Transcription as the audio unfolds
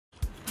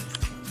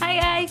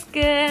guys,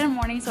 good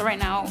morning. So right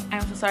now,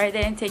 I'm so sorry I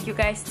didn't take you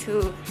guys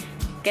to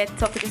get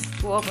Sophie to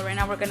school, but right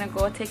now we're gonna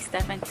go take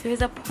Stefan to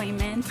his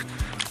appointment.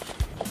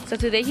 So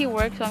today he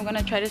works, so I'm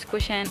gonna try to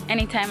squish in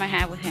any time I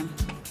have with him,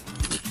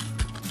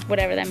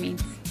 whatever that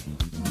means.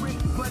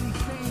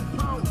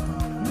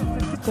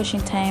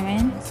 Squishing time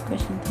in,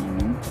 squishing time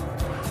in.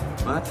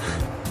 What?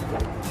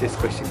 Just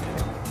squishing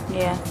time.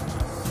 Yeah.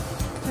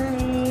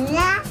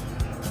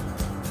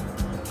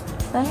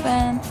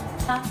 Stefan.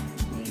 Hi,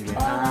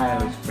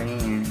 I was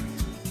praying.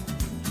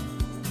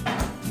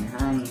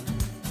 Hi.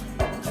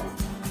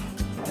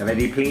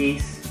 Ready,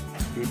 please?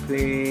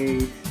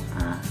 Please.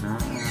 Uh-huh.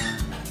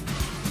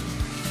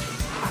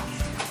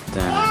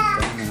 Dun.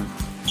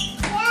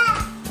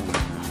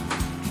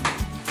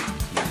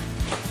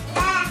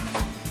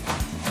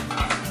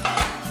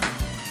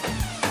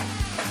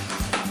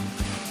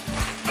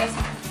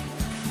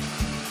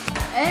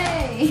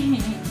 Hey!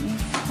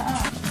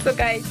 So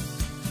guys,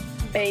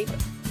 babe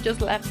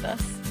just left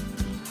us.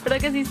 ¿Verdad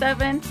que sí,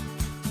 Stefan?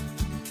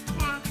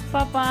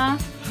 Papa.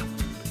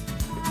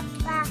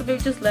 So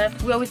babe just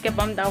left. We always get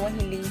bummed out when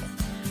he leaves.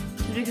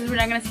 Just because we're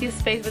not gonna see his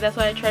face, but that's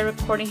why I tried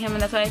recording him,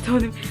 and that's why I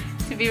told him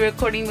to be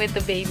recording with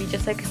the baby,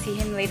 just so I could see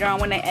him later on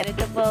when I edit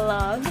the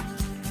vlog.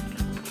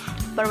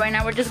 But right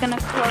now we're just gonna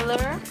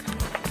color.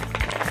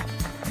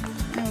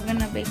 And we're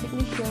gonna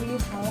basically show you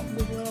how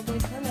the little boy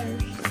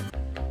colors.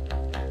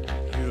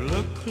 You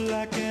look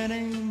like an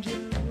angel.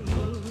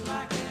 Look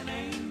like an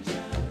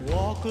angel.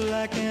 Walk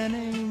like an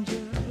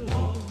angel.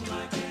 Walk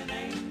like an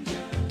angel.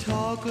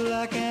 Talk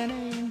like an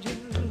angel.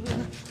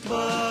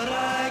 But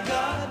I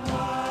got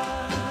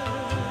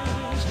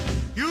wise.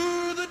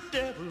 You're the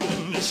devil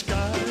in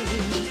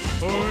disguise.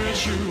 Oh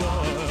yes you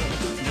are.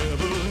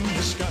 Devil in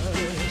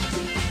disguise.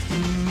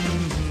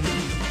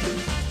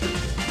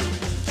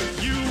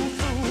 You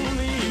fool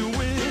me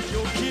with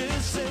your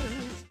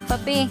kisses.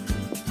 Puppy.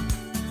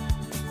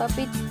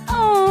 Puppy.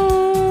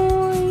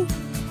 Oh,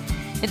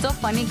 it's so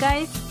funny,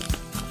 guys.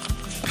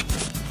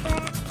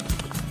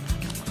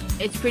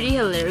 It's pretty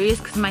hilarious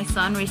because my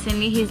son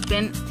recently, he's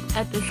been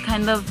at this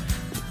kind of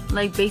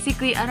like,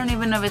 basically I don't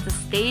even know if it's a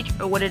stage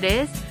or what it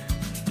is,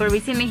 but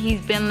recently he's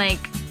been like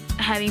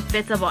having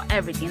fits about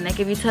everything. Like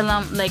if you tell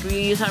him, like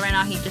you saw right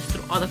now, he just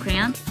threw all the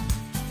crayons.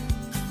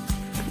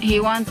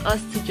 He wants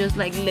us to just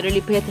like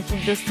literally pay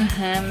attention just to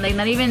him, like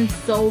not even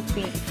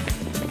Sophie.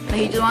 Like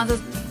he just wants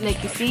us,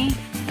 like, you see,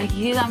 like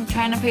he sees I'm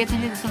trying to pay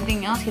attention to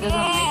something else, he doesn't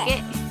like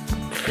it.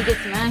 He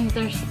gets mad, he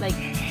starts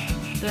like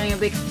throwing a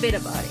big fit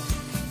about it.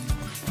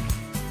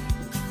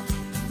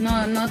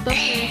 No, no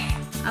toques.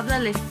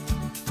 Háblales.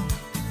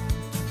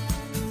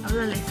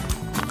 Háblales.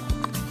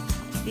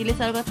 Diles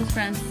algo a tus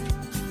friends.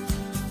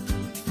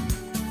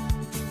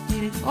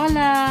 Diles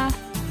hola.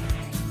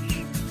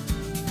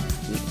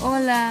 Y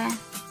hola.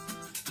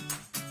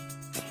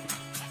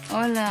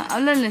 Hola.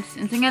 Háblales.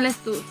 Enséñales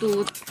tu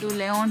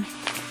león.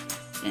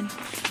 Ven.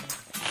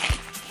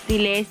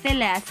 Dile, este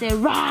le hace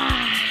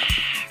 ¡rah!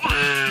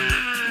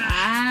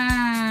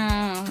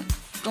 Wow.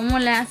 ¿Cómo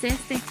le hace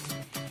este?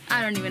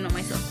 I don't even know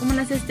myself. ¿Cómo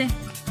le hace este?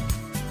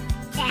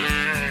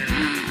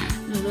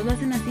 Los dos lo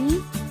hacen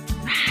así.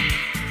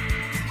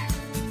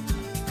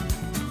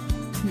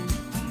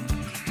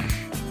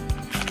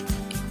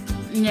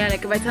 Yeah,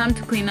 like if I tell him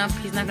to clean up,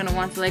 he's not gonna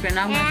want to. Like right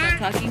now, I'm gonna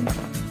start talking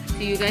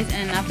to you guys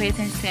and not pay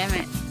attention to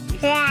him.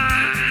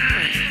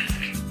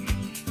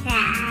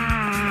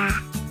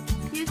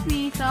 Excuse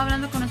me, estaba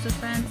hablando con nuestros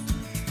friends.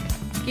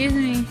 Excuse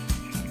me.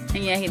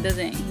 And yeah, he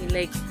doesn't. He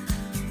like,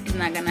 he's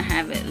not gonna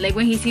have it. Like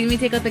when he sees me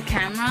take out the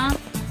camera,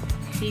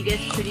 he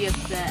gets pretty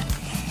upset.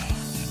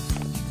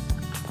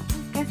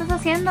 ¿Qué estás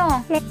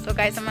haciendo? So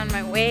guys, I'm on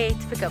my way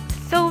to pick up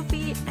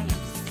Sophie. I am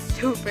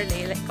super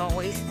late like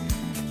always.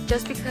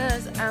 Just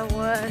because I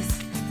was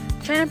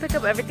trying to pick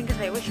up everything,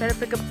 because I always try to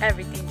pick up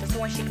everything just so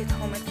when she gets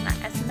home it's not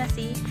as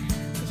messy.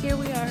 But here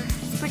we are.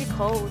 It's pretty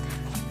cold.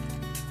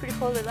 Pretty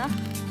cold, ¿verdad?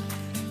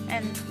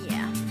 And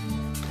yeah,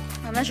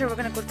 I'm not sure we're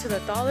gonna go to the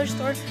dollar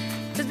store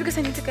just because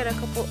I need to get a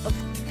couple of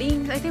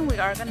things. I think we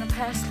are gonna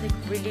pass like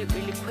really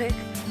quick.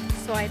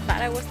 So I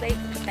thought I was late,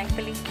 but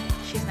thankfully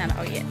she's not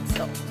out yet,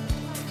 so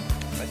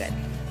we're good.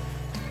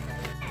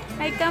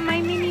 I got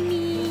my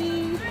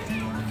mini-me.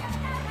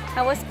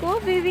 How was school,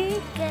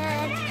 baby?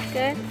 Good.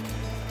 Good?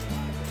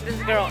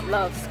 This girl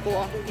loves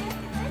school.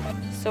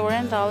 So we're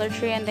in Dollar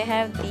Tree and they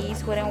have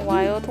these Wet n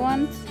Wild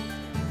ones.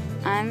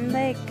 I'm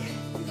like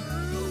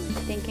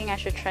thinking I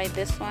should try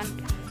this one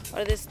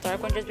or this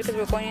dark one just because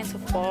we're going into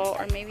fall,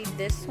 or maybe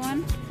this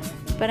one.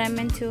 But I'm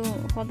into,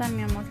 hold on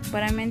mi amor,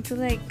 but I'm into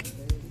like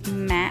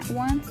matte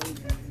ones.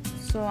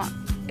 So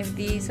if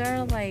these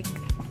are like,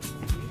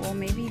 well,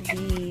 maybe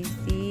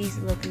these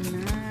look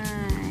nice.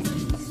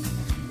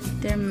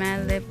 They're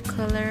matte lip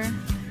color.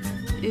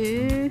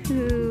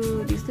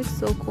 Ooh, these look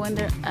so cool, and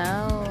they're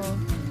elf.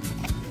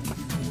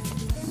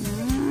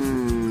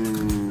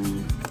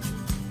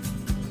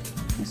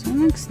 This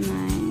one looks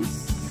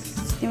nice.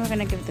 I think we're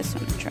gonna give this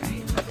one a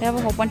try. They have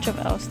a whole bunch of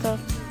elf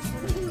stuff,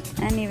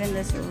 and even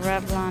this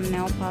Revlon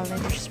nail polish,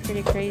 which is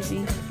pretty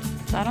crazy.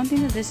 So I don't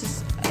think that this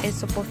is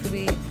supposed to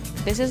be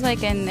this is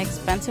like an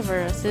expensive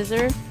or a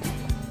scissor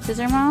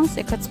mouse.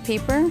 It cuts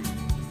paper.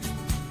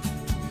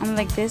 I'm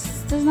like,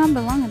 this does not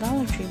belong at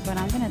Dollar Tree, but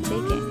I'm gonna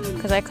take it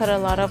because I cut a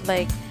lot of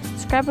like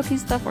scrapbooking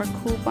stuff or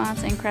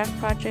coupons and craft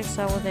projects.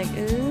 So I was like,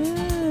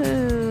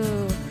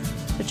 ooh.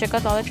 So check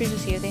out Dollar Tree to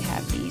see if they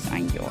have these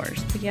on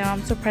yours. But yeah,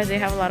 I'm surprised they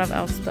have a lot of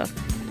elf stuff.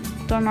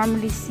 Don't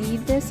normally see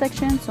this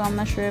section, so I'm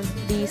not sure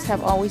if these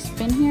have always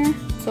been here.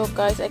 So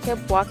guys, I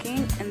kept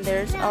walking and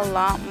there's a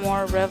lot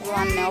more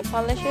Revlon nail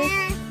polishes.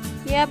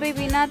 Yeah,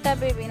 baby, not that,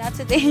 baby, not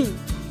today.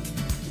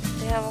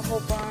 They have a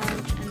whole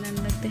bunch, and then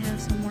like they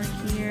have some more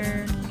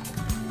here.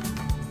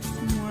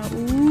 Some more.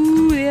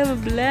 Ooh, they have a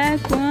black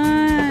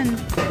one.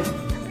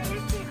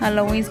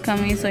 Halloween's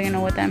coming, so you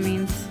know what that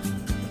means.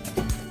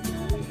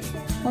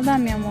 Hold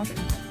on, mi amor.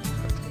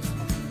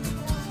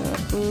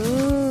 So,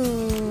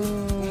 ooh.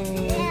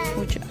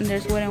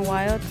 There's Wet n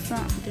Wild.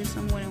 There's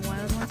some Wet n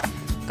Wild ones.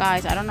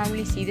 Guys, I don't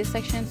normally see this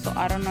section, so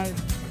I don't know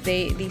if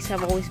these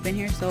have always been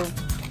here. So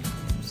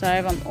sorry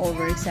if I'm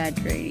over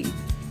exaggerating.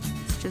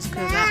 It's just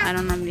because I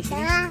don't normally see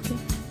this. Okay.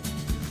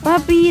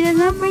 Puppy, that's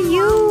not for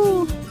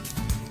you.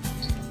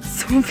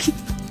 Sophie.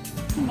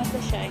 I'm not so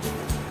shy.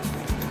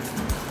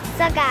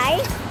 So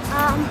guys,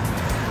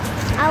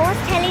 I was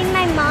telling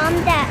my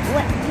mom that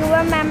you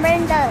remember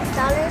in the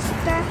dollar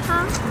store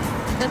haul?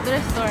 The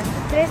thrift store.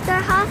 Thrift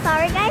store haul,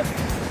 sorry guys.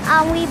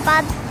 We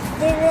bought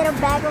this little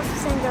bag of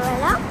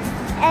Cinderella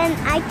and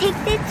I take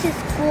it to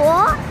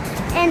school,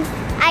 and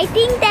I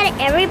think that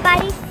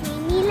everybody see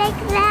me like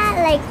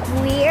that, like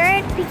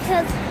weird,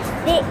 because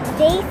they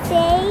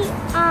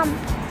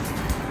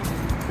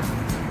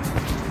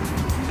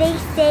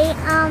say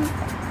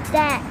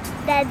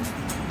that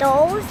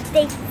those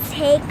they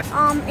take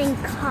in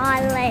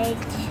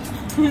college.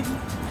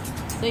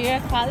 So you're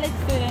a college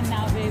student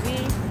now,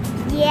 baby.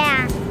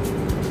 Yeah.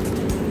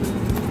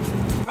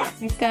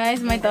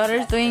 Guys, my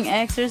daughter's doing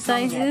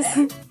exercises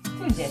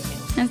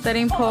and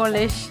studying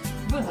Polish.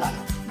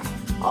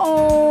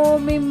 Oh,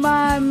 mi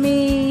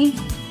mami.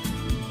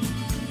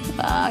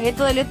 ¿Ya te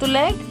dolió tu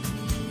leg?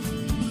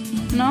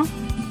 No?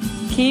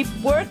 Keep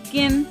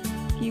working.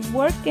 Keep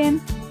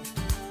working.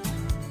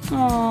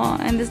 Oh,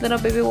 and this little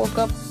baby woke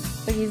up,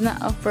 but he's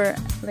not up for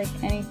like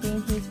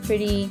anything. He's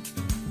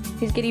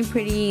getting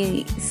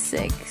pretty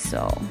sick,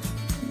 so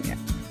yeah.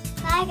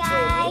 Bye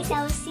guys,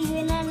 I will see you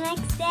in the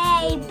next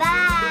day.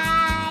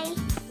 Bye.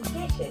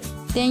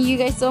 Thank you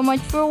guys so much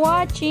for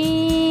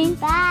watching.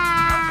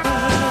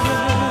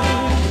 Bye.